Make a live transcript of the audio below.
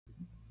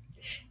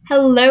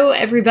Hello,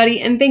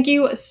 everybody, and thank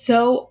you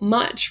so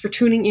much for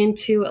tuning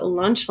into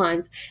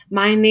Lunchlines.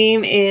 My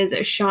name is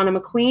Shauna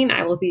McQueen.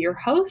 I will be your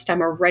host.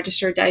 I'm a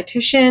registered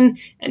dietitian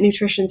and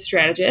nutrition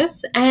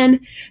strategist, and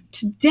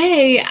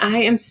today I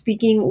am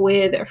speaking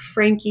with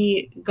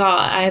Frankie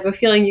Gaw. I have a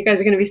feeling you guys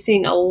are going to be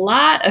seeing a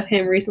lot of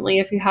him recently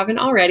if you haven't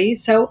already,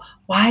 so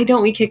why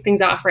don't we kick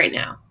things off right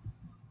now?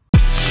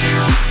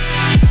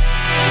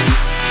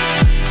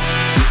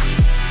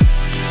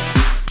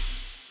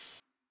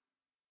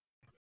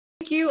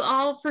 Thank you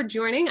all for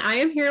joining. I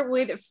am here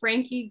with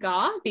Frankie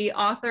Gaw, the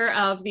author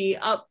of the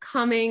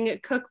upcoming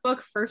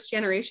cookbook, First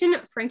Generation.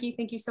 Frankie,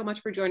 thank you so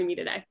much for joining me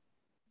today.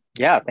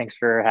 Yeah, thanks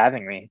for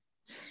having me.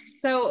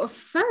 So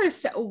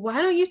first,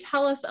 why don't you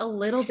tell us a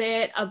little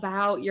bit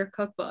about your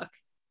cookbook?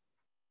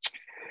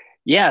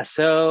 Yeah,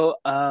 so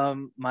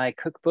my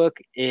cookbook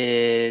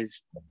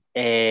is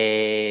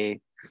a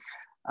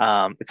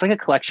it's like a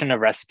collection of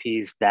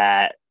recipes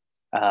that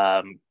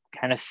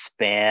kind of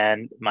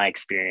span my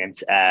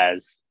experience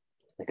as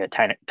like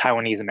a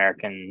Taiwanese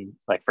American,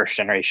 like first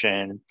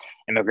generation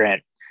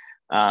immigrant.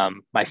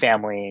 My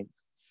family,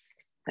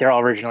 they're all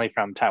originally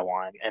from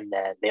Taiwan, and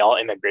then they all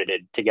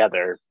immigrated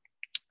together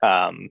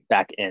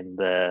back in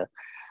the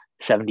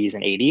 70s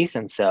and 80s.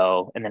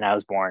 And then I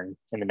was born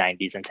in the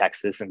 90s in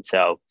Texas. And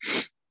so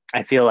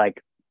I feel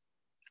like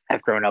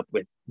I've grown up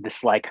with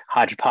this like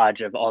hodgepodge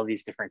of all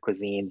these different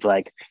cuisines.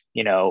 Like,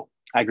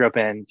 I grew up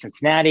in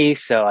Cincinnati.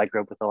 So I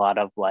grew up with a lot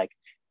of like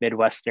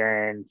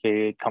Midwestern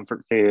food,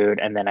 comfort food.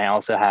 And then I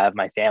also have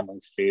my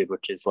family's food,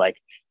 which is like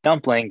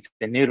dumplings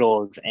and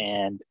noodles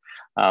and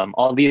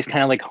all these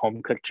kind of like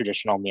home cooked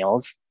traditional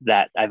meals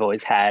that I've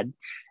always had.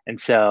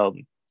 And so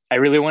I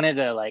really wanted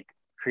to like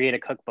create a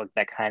cookbook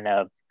that kind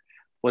of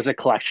was a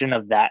collection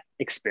of that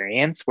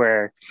experience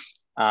where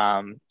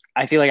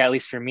I feel like, at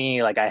least for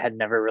me, like I had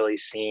never really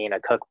seen a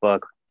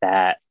cookbook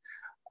that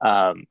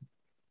um,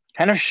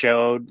 kind of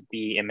showed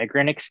the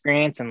immigrant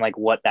experience and like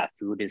what that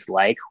food is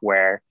like,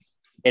 where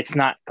it's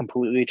not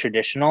completely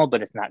traditional,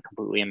 but it's not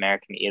completely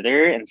American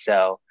either. And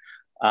so,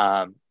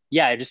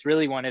 yeah, I just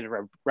really wanted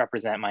to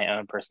represent my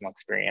own personal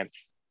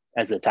experience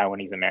as a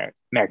Taiwanese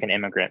American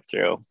immigrant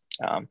through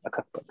a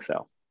cookbook.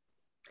 So,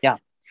 yeah.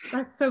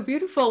 That's so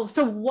beautiful.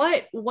 So,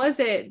 what was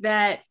it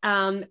that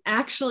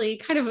actually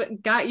kind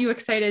of got you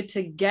excited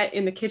to get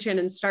in the kitchen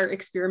and start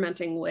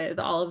experimenting with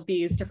all of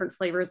these different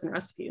flavors and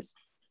recipes?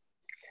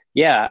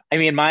 Yeah, I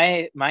mean,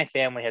 my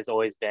family has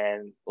always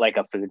been like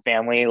a food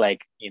family. Like,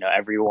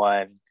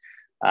 everyone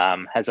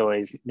has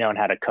always known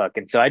how to cook,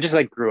 and so I just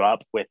like grew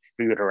up with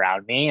food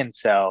around me, and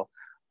so,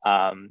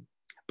 um,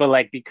 but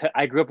like because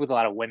I grew up with a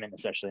lot of women,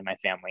 especially in my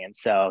family, and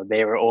so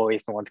they were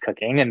always the ones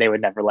cooking, and they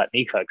would never let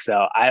me cook,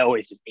 so I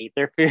always just ate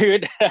their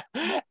food.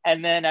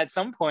 And then at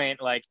some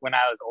point, like when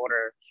I was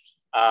older,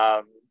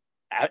 um,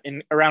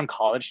 in around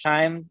college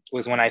time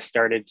was when I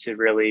started to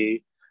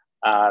really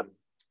um,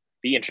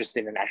 be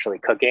interested in actually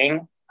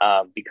cooking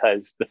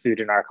because the food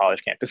in our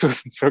college campus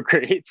wasn't so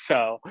great.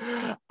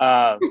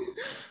 Um,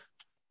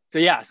 so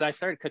I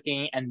started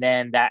cooking, and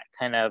then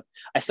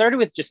I started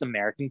with just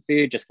American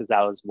food, just because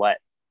that was what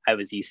I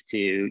was used to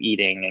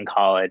eating in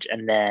college.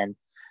 And then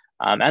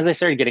as I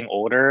started getting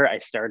older, I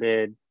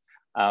started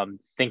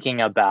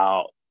thinking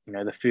about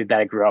the food that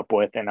I grew up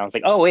with, and I was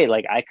like, oh wait,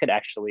 like I could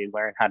actually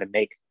learn how to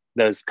make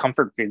those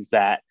comfort foods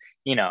that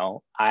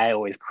I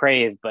always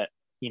crave, but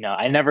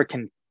I never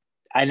can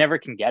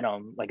get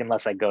them like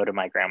unless I go to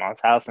my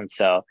grandma's house. And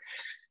so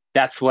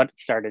that's what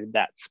started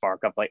that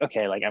spark of like,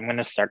 okay, like I'm going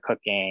to start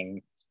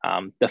cooking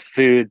the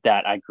food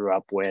that I grew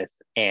up with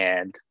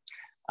and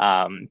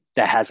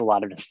that has a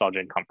lot of nostalgia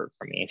and comfort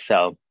for me.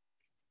 So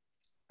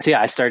yeah,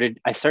 I started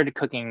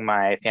cooking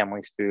my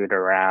family's food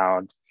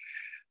around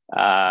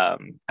I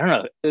don't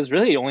know, it was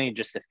really only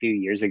just a few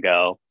years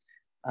ago.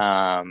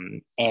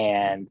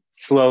 And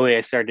slowly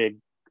I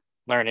started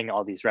learning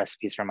all these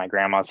recipes from my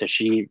grandma. So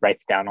she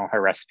writes down all her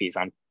recipes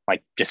on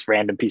like just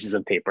random pieces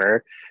of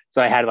paper.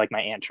 So I had like my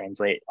aunt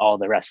translate all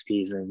the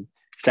recipes and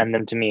send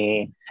them to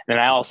me. And then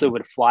I also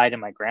would fly to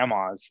my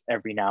grandma's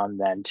every now and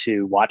then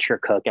to watch her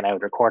cook, and I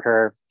would record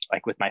her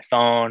like with my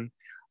phone.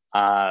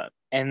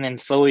 And then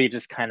slowly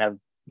just kind of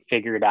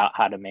figured out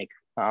how to make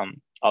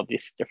all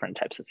these different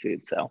types of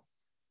food. So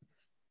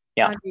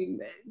yeah. I mean,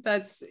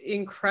 that's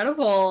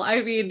incredible.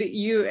 I mean,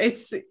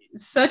 it's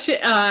such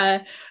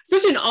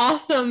such an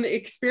awesome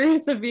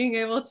experience of being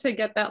able to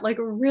get that like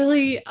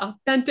really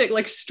authentic,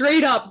 like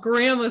straight up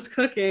grandma's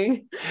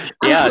cooking.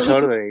 Yeah,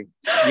 totally.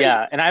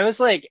 Yeah. And I was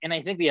like, and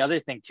I think the other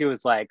thing too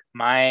is like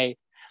my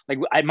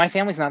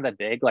family's not that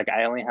big. Like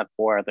I only have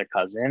four other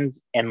cousins,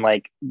 and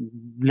like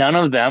none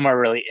of them are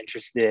really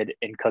interested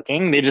in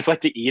cooking. They just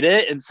like to eat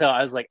it. And so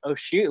I was like, oh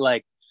shoot,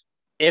 like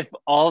if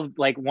all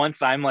like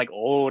once I'm like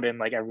old and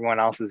like everyone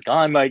else is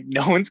gone, like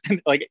no one's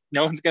gonna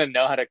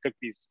know how to cook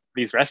these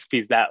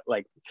recipes that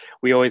like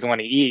we always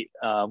want to eat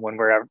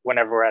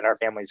whenever we're at our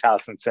family's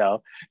house. And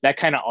so that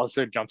kind of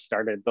also jump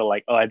started the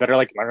like, oh, I better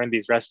like learn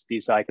these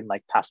recipes so I can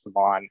like pass them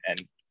on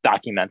and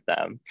document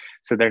them,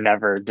 so they're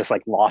never just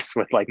like lost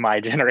with like my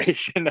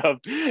generation of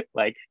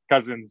like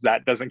cousins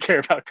that doesn't care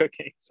about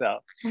cooking. So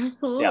yeah.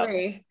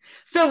 Absolutely.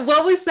 So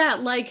what was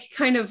that like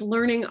kind of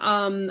learning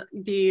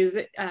these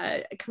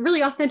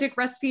really authentic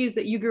recipes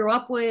that you grew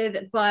up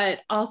with, but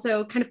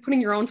also kind of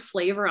putting your own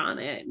flavor on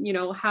it? You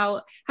know,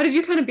 how did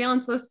you kind of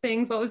balance those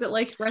things? What was it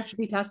like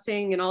recipe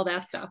testing and all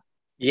that stuff?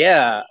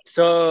 Yeah.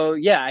 So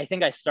yeah, I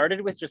think I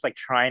started with just like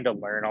trying to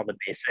learn all the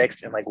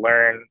basics and like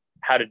learn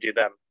how to do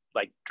them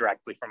like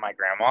directly from my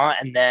grandma.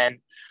 And then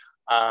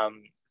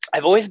um,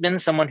 I've always been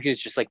someone who's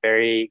just like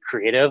very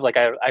creative. Like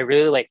I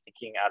really like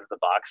thinking out of the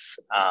box.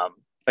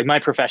 Like my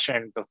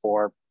profession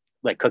before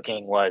like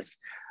cooking was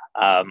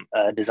a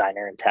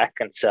designer in tech.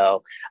 And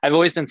so I've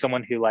always been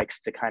someone who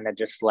likes to kind of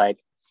just like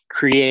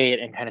create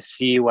and kind of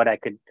see what I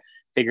could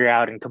figure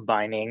out and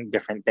combining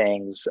different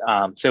things.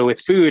 So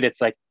with food,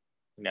 it's like,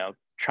 you know,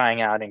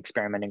 trying out and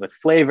experimenting with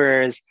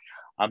flavors,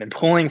 and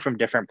pulling from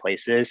different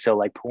places. So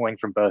like pulling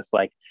from both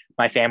like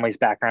my family's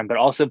background, but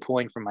also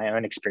pulling from my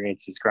own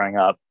experiences growing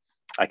up,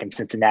 like in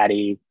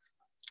Cincinnati,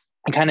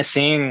 and kind of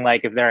seeing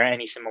like if there are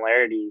any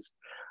similarities.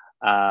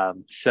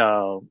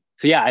 So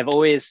I've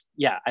always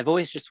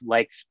just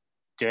liked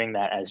doing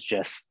that as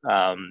just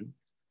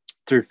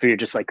through food,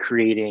 just like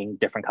creating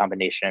different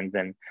combinations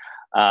and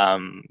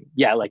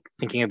like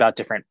thinking about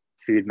different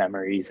food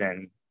memories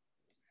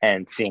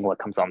and seeing what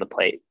comes on the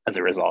plate as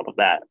a result of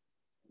that.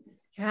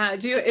 Yeah.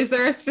 Is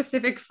there a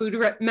specific food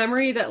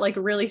memory that like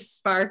really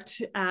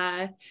sparked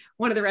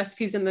one of the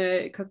recipes in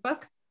the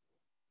cookbook?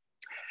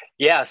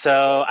 Yeah,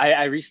 so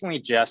I recently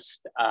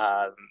just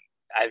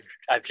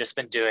I've just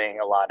been doing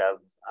a lot of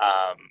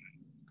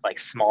like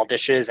small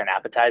dishes and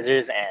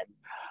appetizers, and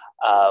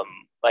um,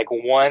 like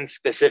one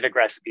specific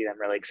recipe that I'm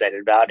really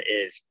excited about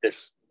is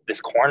this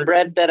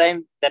cornbread that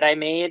I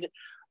made.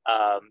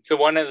 So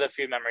one of the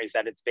food memories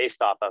that it's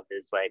based off of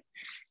is like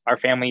our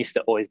family used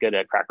to always go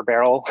to Cracker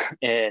Barrel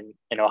in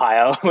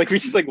Ohio. Like we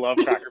just like love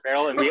Cracker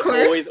Barrel, and Of we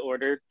course. always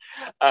ordered,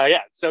 yeah,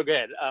 so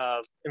good.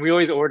 And we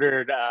always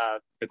ordered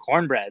the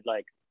cornbread.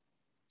 Like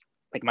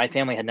my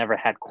family had never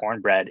had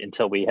cornbread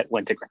until we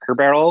went to Cracker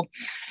Barrel,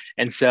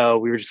 and so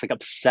we were just like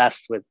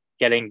obsessed with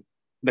getting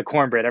the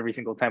cornbread every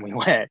single time we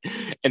went.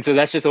 And so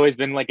that's just always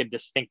been like a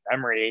distinct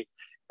memory.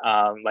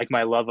 Like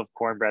my love of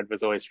cornbread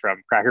was always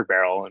from Cracker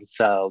Barrel, and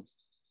so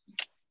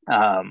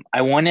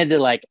I wanted to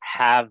like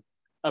have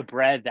a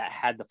bread that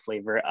had the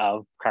flavor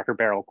of Cracker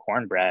Barrel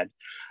cornbread.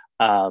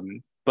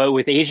 But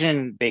with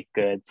Asian baked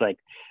goods, like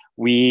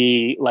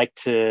we like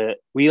to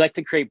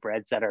create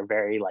breads that are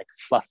very like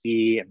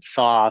fluffy and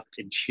soft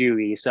and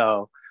chewy.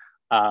 So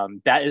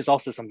that is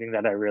also something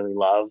that I really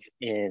love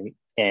in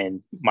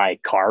my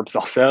carbs.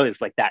 Also,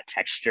 is like that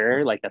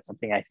texture. Like that's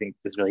something I think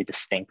is really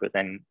distinct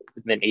within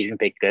Asian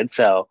baked goods.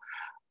 So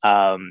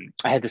I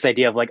had this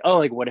idea of like, oh,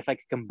 like what if I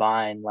could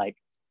combine like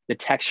the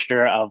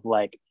texture of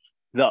like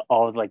the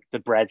all of like the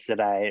breads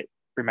that I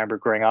remember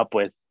growing up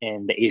with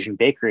in the Asian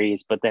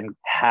bakeries, but then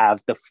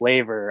have the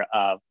flavor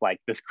of like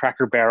this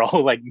Cracker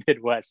Barrel like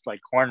Midwest like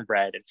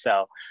cornbread. And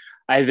so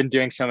I've been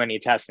doing so many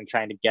tests and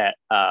trying to get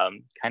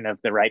kind of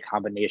the right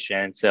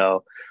combination.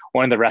 So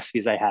one of the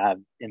recipes I have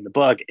in the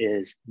book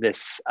is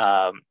this.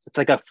 It's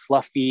like a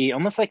fluffy,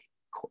 almost like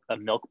a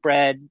milk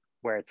bread,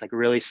 where it's like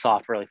really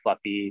soft, really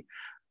fluffy,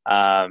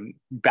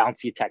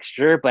 bouncy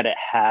texture, but it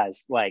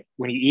has like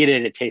when you eat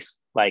it, it tastes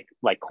like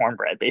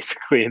cornbread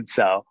basically. And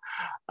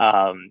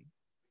um,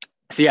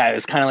 so yeah, it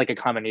was kind of like a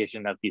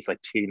combination of these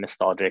like two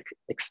nostalgic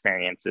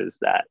experiences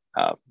that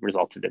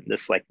resulted in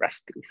this like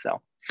recipe.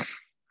 So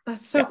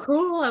That's so yeah,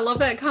 cool. I love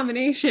that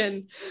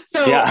combination.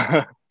 So,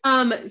 yeah.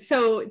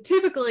 so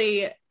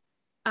typically,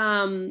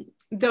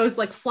 those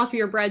like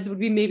fluffier breads would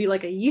be maybe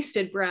like a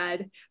yeasted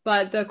bread,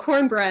 but the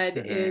cornbread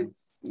Mhm.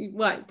 is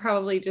what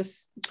probably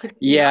just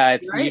Yeah,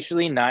 it's right?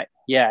 usually not.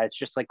 Yeah, it's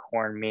just like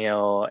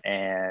cornmeal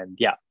and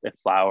yeah, the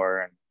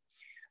flour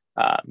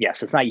and yeah,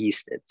 so it's not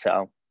yeasted.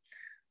 So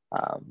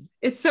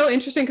It's so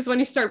interesting because when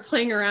you start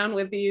playing around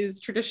with these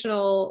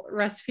traditional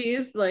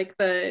recipes, like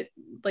the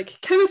like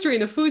chemistry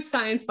and the food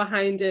science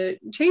behind it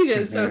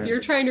changes. So if mhm. you're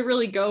trying to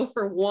really go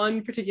for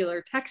one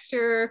particular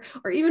texture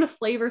or even a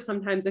flavor,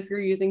 sometimes if you're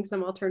using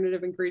some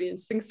alternative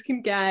ingredients, things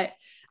can get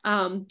a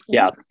little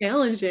Yeah,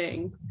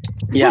 challenging.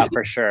 yeah,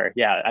 for sure.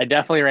 Yeah, I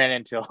definitely ran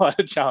into a lot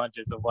of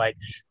challenges of like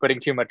putting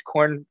too much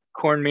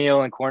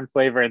cornmeal and corn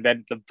flavor, and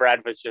then the bread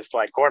was just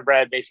like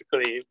cornbread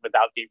basically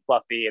without being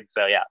fluffy. And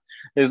so yeah,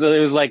 it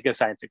was like a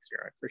science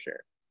experiment for sure.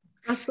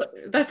 That's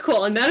that's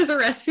cool. And that is a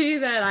recipe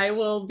that I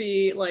will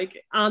be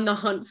like on the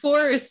hunt for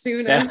as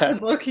soon as the Yeah,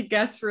 book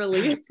gets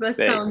released.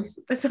 thanks.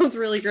 That sounds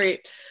really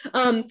great.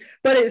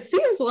 But it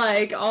seems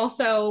like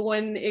also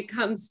when it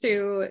comes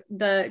to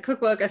the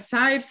cookbook,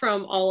 aside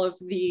from all of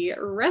the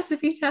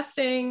recipe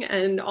testing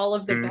and all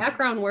of the Mhm.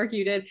 background work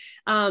you did,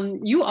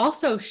 you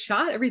also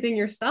shot everything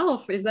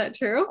yourself. Is that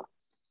true?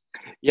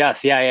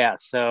 Yes, yeah, yeah.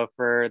 So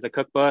for the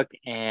cookbook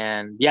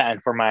and yeah,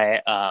 and for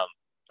my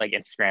like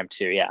Instagram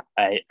too, yeah,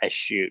 I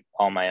shoot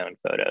all my own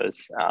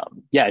photos.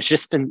 Yeah, it's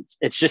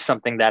just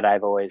something that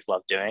I've always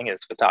loved doing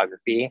is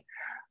photography.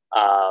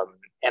 Um,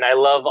 and I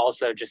love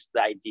also just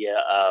the idea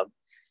of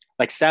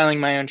like styling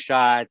my own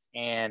shots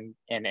and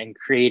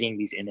creating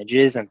these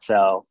images. And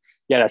so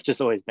yeah, that's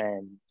just always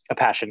been a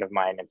passion of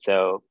mine. And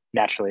so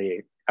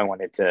naturally I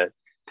wanted to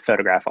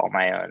photograph all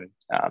my own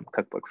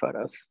cookbook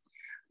photos.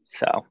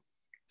 So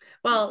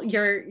Well,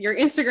 your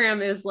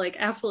Instagram is like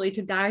absolutely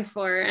to die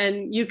for,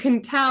 and you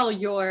can tell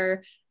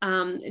your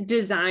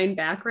design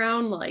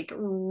background like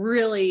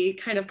really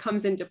kind of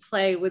comes into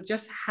play with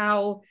just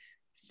how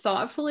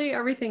thoughtfully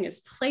everything is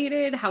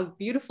plated, how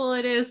beautiful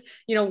it is.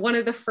 You know, one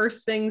of the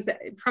first things that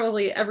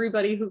probably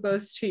everybody who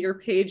goes to your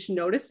page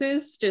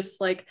notices, just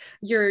like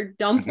your mhm.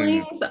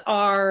 dumplings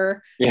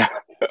are Yeah,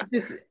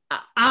 just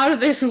out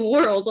of this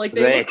world. Like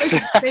they look thanks.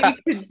 like they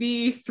could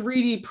be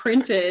 3D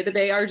printed.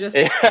 They are just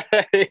Yeah,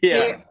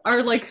 they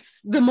are like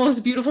the most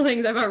beautiful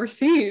things I've ever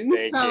seen.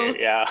 thank you. So,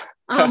 Yeah.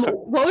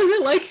 what was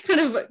it like kind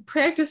of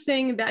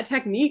practicing that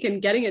technique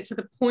and getting it to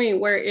the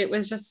point where it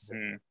was just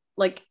Mhm.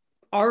 like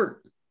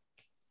art?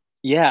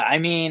 Yeah, I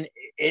mean,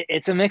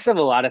 it's a mix of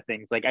a lot of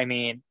things. Like, I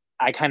mean,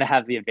 I kind of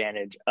have the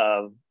advantage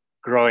of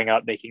growing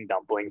up making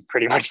dumplings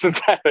pretty much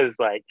since I was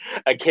like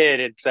a kid,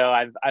 and so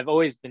I've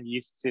always been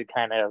used to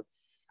kind of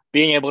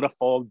being able to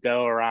fold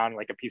dough around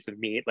like a piece of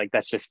meat. Like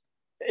that's just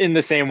in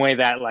the same way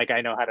that like I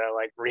know how to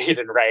like read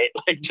and write.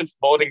 Like just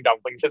folding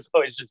dumplings has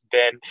always just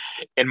been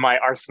in my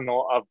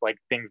arsenal of like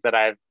things that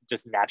I've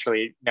just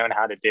naturally known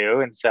how to do,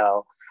 and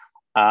so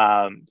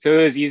so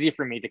it was easy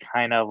for me to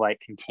kind of like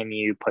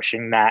continue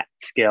pushing that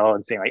skill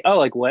and saying like, oh,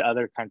 like what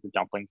other kinds of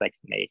dumplings I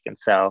can make. And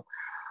so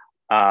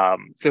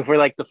so for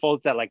like the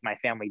folds that like my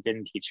family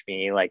didn't teach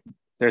me, like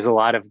there's a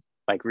lot of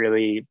like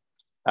really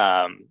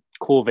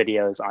cool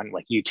videos on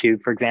like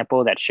YouTube, for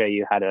example, that show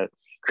you how to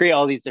create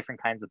all these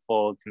different kinds of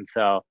folds. And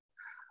so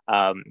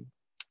um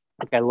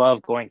like I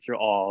love going through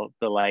all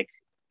the like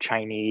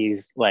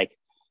Chinese, like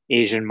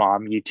Asian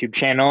mom YouTube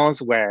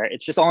channels where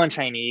it's just all in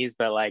Chinese,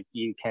 but like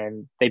you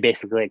can they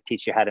basically like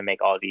teach you how to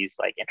make all these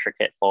like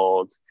intricate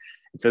folds.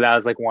 And so that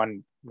was like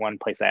one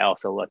place I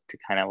also looked to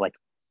kind of like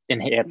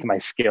enhance my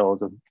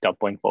skills of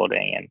dumpling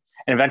folding, and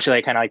eventually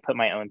I kind of like put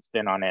my own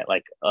spin on it,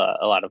 like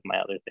a lot of my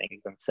other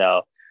things. And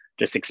so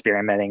just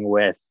experimenting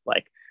with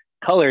like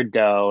colored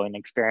dough and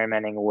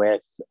experimenting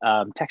with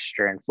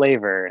texture and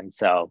flavor. And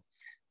so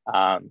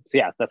so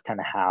yeah, that's kind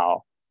of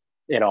how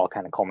it all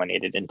kind of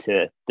culminated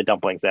into the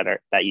dumplings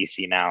that you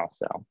see now.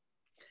 So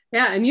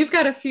Yeah, and you've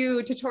got a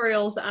few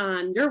tutorials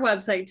on your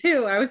website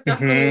too. I was mm-hmm.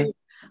 definitely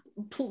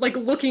like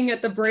looking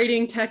at the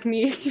braiding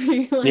technique,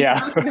 being like, Yeah.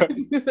 how can I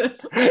do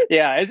this?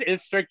 Yeah,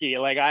 it's tricky.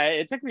 Like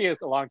it took me a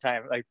long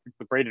time. Like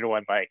the braided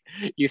one, like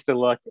used to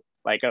look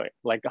like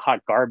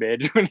hot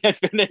garbage when it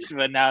finished,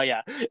 but now,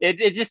 yeah,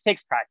 it just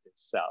takes practice.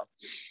 So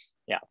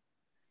yeah.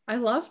 I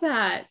love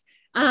that.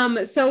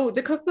 So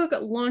the cookbook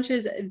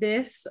launches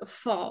this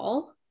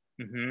fall.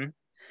 Hmm.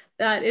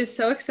 That is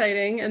so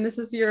exciting. And this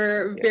is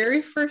your Yeah.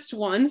 very first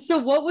one. So,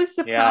 what was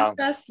the Yeah.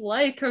 process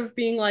like of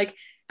being like,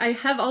 I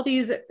have all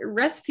these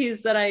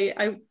recipes that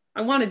I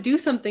want to do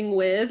something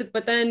with,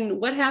 but then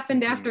what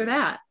happened after Hmm.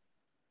 that?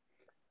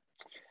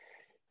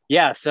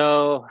 Yeah.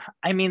 So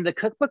I mean, the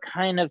cookbook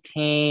kind of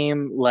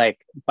came like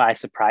by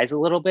surprise a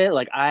little bit.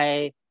 Like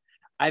I've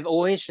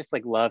always just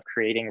like loved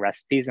creating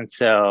recipes. And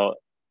so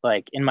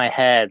like in my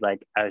head,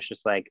 like I was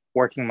just like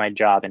working my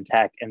job in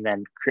tech and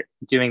then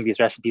doing these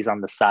recipes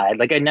on the side.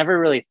 Like I never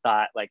really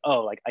thought like,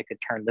 oh, like I could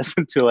turn this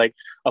into like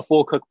a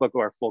full cookbook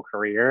or a full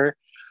career.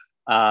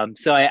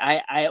 So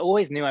I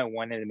always knew I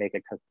wanted to make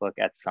a cookbook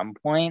at some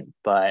point,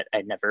 but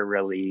I never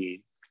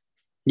really,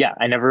 yeah,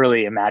 I never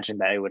really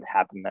imagined that it would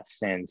happen that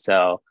soon.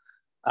 So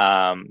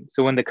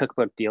so when the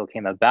cookbook deal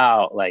came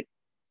about, like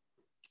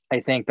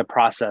I think the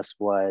process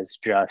was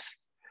just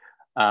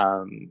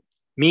um,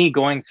 me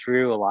going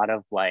through a lot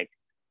of like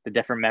the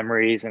different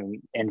memories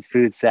and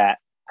foods that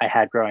I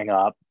had growing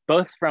up,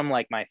 both from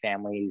like my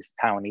family's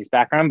Taiwanese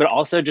background, but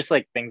also just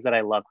like things that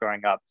I loved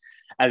growing up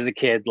as a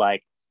kid,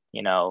 like,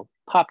 you know,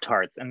 Pop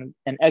Tarts and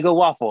Eggo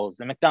waffles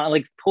and McDonald's,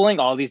 like pulling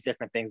all these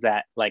different things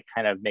that like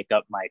kind of make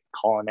up my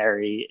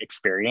culinary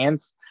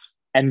experience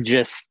and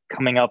just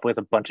coming up with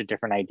a bunch of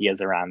different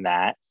ideas around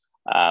that.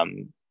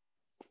 Um,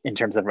 in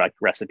terms of like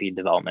recipe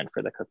development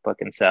for the cookbook.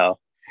 And so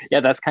yeah,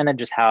 that's kind of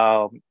just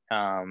how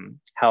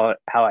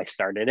I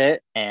started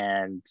it.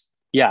 And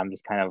yeah, I'm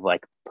just kind of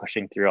like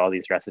pushing through all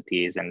these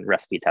recipes and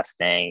recipe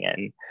testing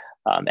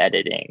and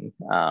editing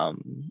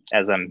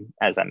as I'm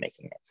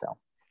making it. So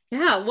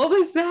Yeah, what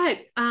was that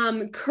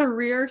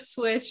career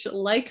switch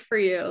like for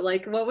you?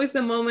 Like, what was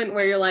the moment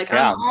where you're like, I'm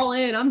yeah, all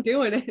in, I'm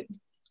doing it?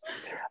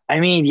 I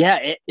mean, yeah,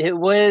 it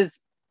was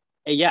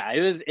yeah,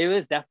 it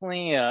was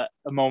definitely a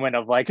moment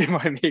of like, am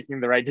I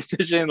making the right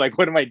decision? Like,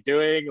 what am I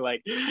doing?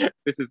 Like,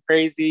 this is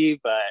crazy.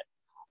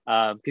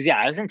 But because yeah,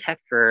 I was in tech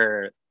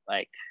for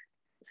like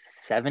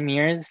 7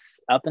 years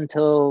up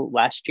until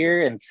last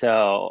year, and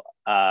so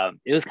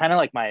it was kind of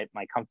like my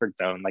comfort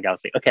zone. Like I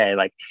was like, okay,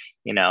 like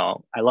you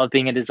know, I love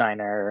being a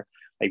designer.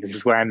 Like this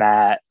is where I'm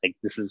at. Like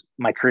this is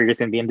my career is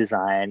gonna be in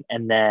design,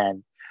 and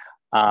then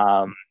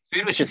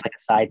food was just like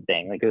a side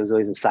thing. Like it was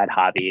always a side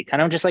hobby,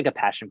 kind of just like a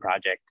passion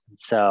project.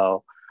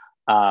 So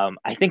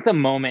I think the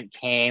moment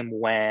came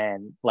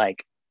when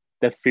like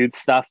the food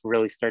stuff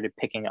really started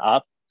picking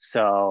up.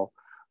 So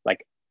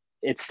like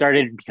it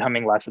started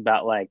becoming less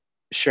about like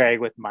sharing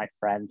with my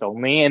friends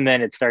only, and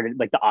then it started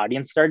like the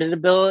audience started to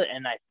build,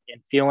 and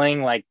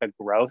feeling like the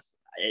growth.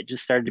 It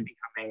just started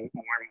becoming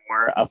more and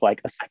more of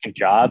like a second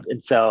job.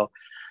 And so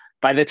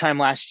by the time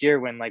last year,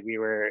 when like we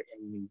were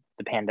in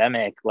the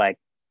pandemic, like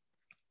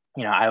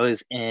I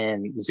was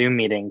in Zoom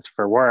meetings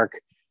for work,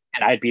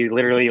 and I'd be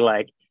literally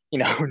like,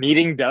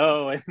 kneading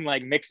dough and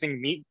like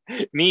mixing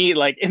meat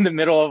like in the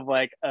middle of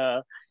like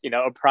a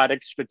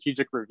product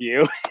strategic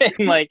review.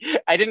 And like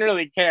I didn't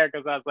really care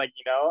because I was like,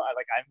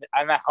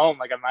 I'm at home,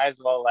 like I might as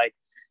well like,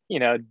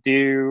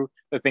 do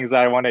the things that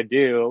I want to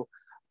do.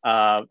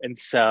 And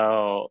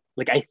so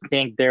like I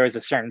think there was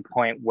a certain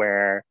point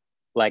where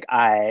like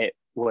I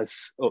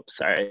was, oops,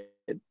 sorry,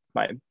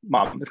 my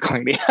mom is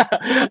calling me.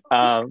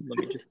 Let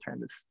me just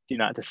turn this do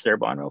not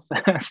disturb on real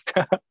fast.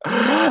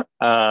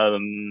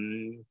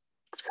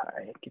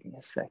 Sorry, give me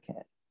a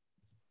second.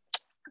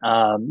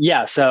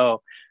 Yeah,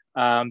 so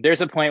there's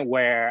a point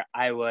where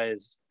I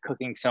was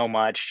cooking so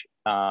much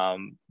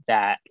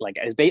that like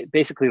I was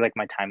basically like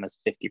my time was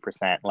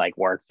 50% like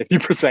work,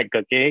 50%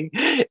 cooking.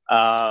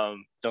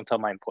 Don't tell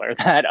my employer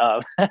that.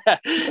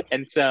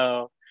 And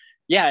so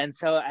yeah, and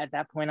so at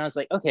that point I was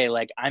like, okay,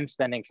 like I'm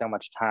spending so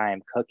much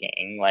time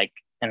cooking, like,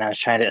 and I was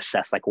trying to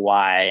assess like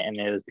why, and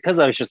it was because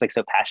I was just like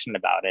so passionate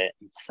about it.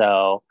 And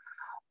so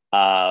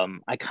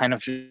I kind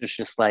of was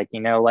just like,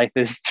 life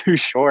is too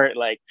short.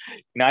 Like,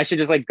 I should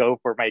just like go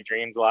for my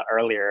dreams a lot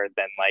earlier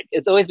than like,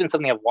 it's always been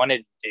something I've wanted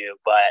to do,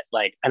 but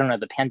like, I don't know,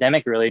 the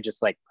pandemic really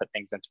just like put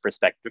things into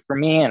perspective for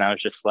me. And I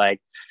was just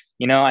like,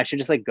 I should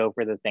just like go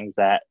for the things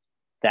that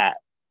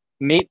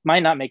might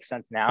not make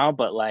sense now,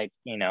 but like,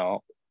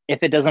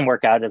 if it doesn't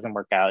work out, it doesn't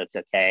work out. It's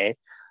okay.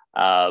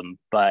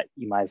 But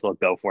you might as well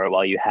go for it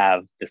while you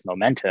have this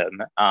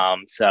momentum.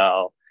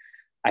 So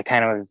I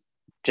kind of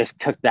just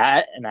took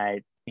that, and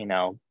I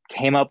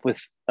came up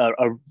with a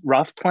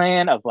rough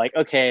plan of like,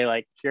 okay,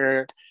 like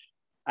here,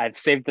 I've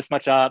saved this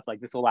much up, like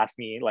this will last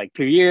me like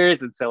 2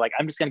 years. And so like,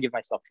 I'm just going to give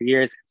myself 2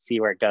 years and see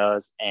where it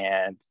goes.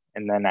 And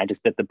then I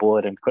just bit the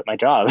bullet and quit my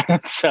job.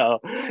 So,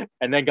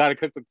 and then got a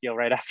cookbook deal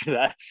right after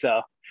that.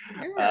 So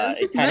Yeah, it's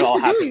it just kind of meant all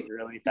to happened be.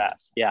 really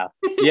fast. Yeah.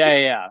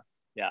 Yeah.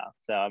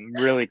 So I'm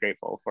really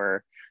grateful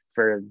for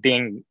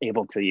being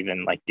able to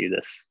even like do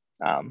this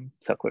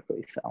so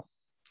quickly. So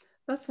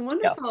That's yeah.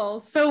 wonderful.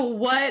 So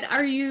what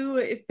are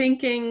you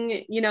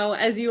thinking,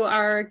 as you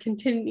are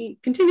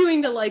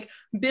continuing to like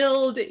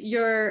build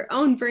your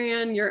own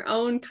brand, your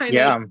own kind of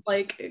Yeah.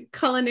 like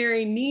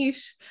culinary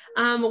niche?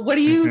 What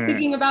are you Mhm.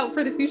 thinking about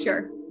for the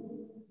future?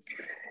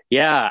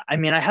 Yeah, I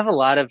mean, I have a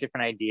lot of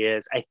different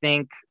ideas. I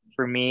think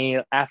for me,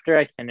 after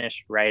I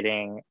finish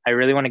writing, I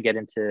really want to get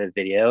into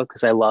video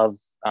because I love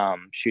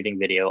shooting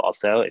video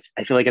also.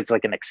 I feel like it's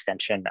like an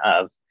extension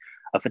of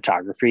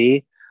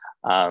photography.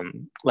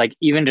 Like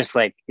even just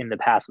like in the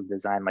past with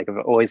design, like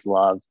I've always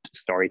loved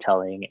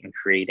storytelling and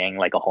creating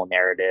like a whole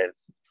narrative,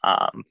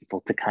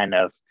 people to kind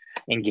of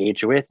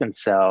engage with. And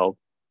so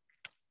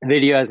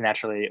video has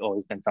naturally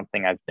always been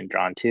something I've been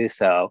drawn to.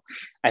 So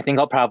I think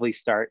I'll probably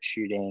start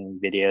shooting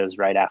videos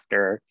right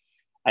after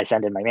I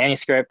send in my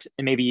manuscript,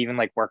 and maybe even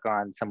like work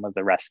on some of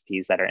the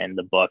recipes that are in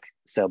the book.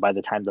 So by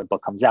the time the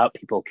book comes out,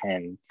 people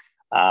can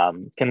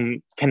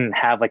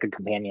have like a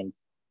companion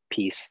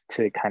piece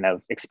to kind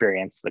of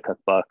experience the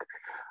cookbook.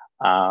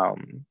 I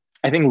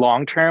think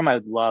long term, I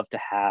would love to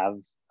have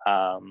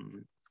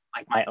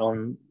like my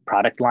own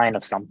product line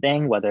of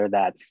something, whether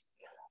that's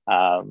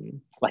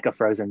like a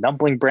frozen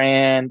dumpling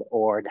brand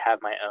or to have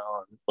my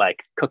own like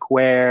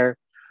cookware.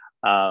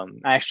 I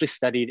actually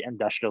studied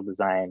industrial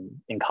design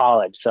in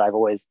college, so I've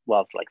always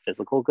loved like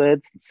physical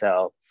goods. And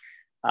so,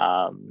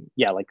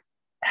 yeah, like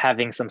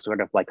having some sort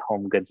of like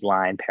home goods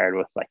line paired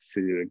with like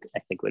food, I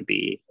think would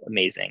be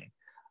amazing.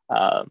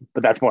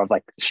 But that's more of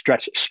like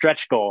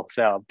stretch goal.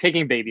 So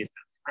taking baby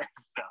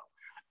steps. So,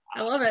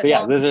 I love it. but yeah,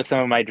 Well, those are some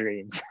of my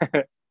dreams.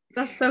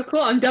 that's so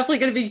cool. I'm definitely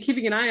going to be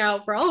keeping an eye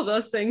out for all of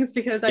those things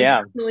because I Yeah,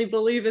 definitely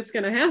believe it's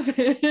going to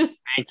happen.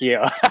 thank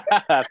you.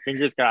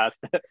 Fingers crossed.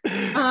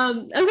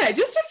 Okay,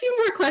 just a few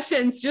more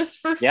questions just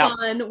for Yeah.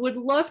 fun. Would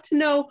love to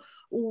know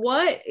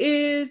what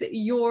is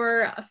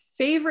your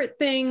favorite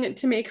thing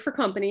to make for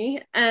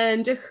company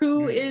and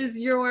who Hmm. is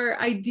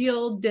your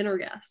ideal dinner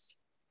guest?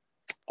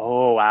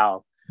 Oh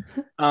wow.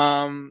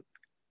 Um,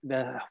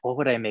 the what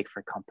would I make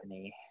for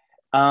company?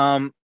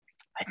 Um,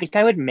 I think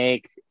I would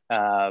make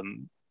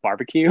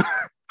barbecue.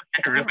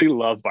 I really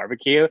love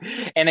barbecue.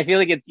 And I feel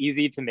like it's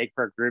easy to make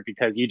for a group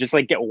because you just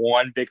like get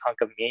one big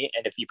hunk of meat.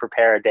 And if you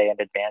prepare a day in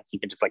advance, you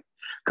can just like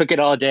cook it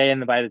all day.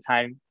 And then by the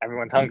time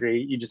everyone's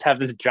hungry, you just have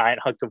this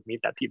giant hunk of meat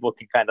that people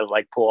can kind of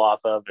like pull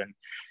off of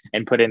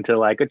and put into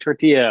like a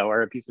tortilla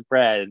or a piece of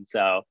bread. And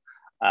so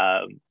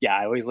yeah,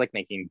 I always like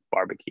making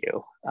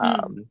barbecue.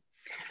 Mm.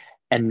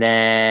 And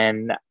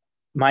then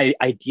My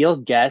ideal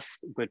guest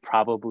would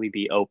probably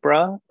be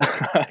Oprah.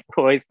 I've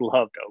always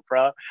loved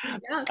Oprah.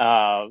 Yes.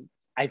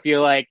 I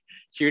feel like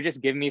she would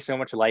just give me so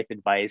much life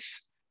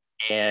advice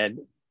and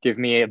give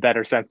me a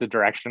better sense of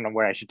direction on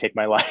where I should take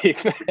my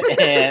life.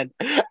 And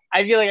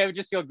I feel like I would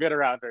just feel good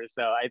around her.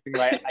 So I think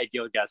my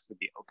ideal guest would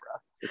be Oprah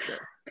for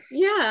sure.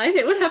 Yeah,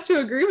 I would have to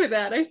agree with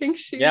that. I think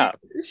Yeah.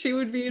 she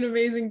would be an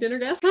amazing dinner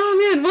guest.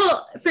 Oh man,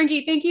 well,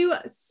 Frankie, thank you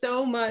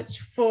so much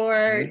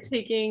for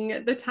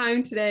taking the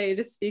time today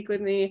to speak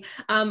with me.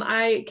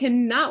 I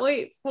cannot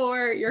wait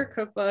for your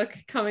cookbook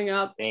coming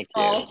up Thank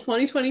fall you.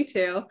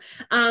 2022.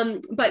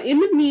 But in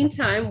the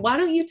meantime, why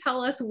don't you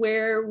tell us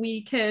where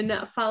we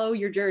can follow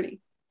your journey?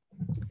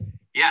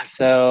 Yeah,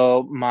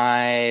 so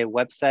my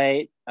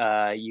website,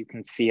 you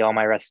can see all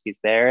my recipes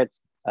there.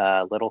 It's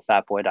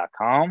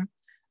littlefatboy.com.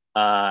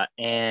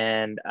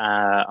 And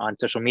on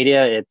social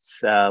media,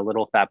 it's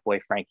Little Fat Boy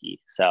Frankie.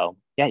 So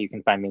yeah, you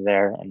can find me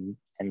there and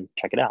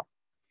check it out.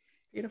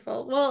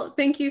 Beautiful. Well,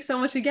 thank you so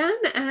much again,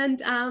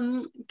 and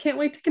can't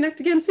wait to connect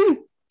again soon.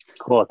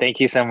 Cool.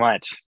 Thank you so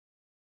much.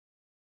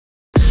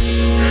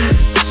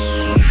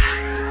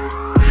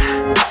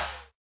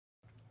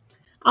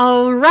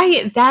 All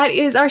right, that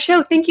is our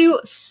show. Thank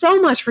you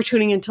so much for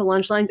tuning into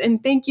Lunchlines,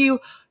 and thank you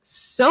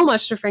so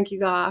much to Frankie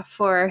Goff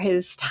for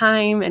his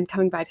time and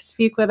coming by to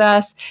speak with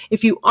us.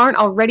 If you aren't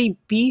already,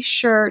 be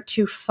sure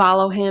to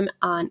follow him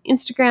on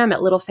Instagram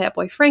at Little Fat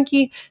Boy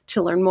Frankie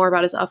to learn more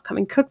about his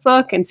upcoming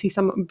cookbook and see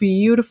some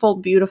beautiful,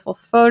 beautiful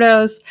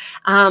photos.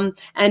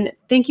 And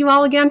thank you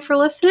all again for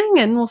listening,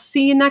 and we'll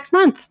see you next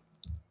month.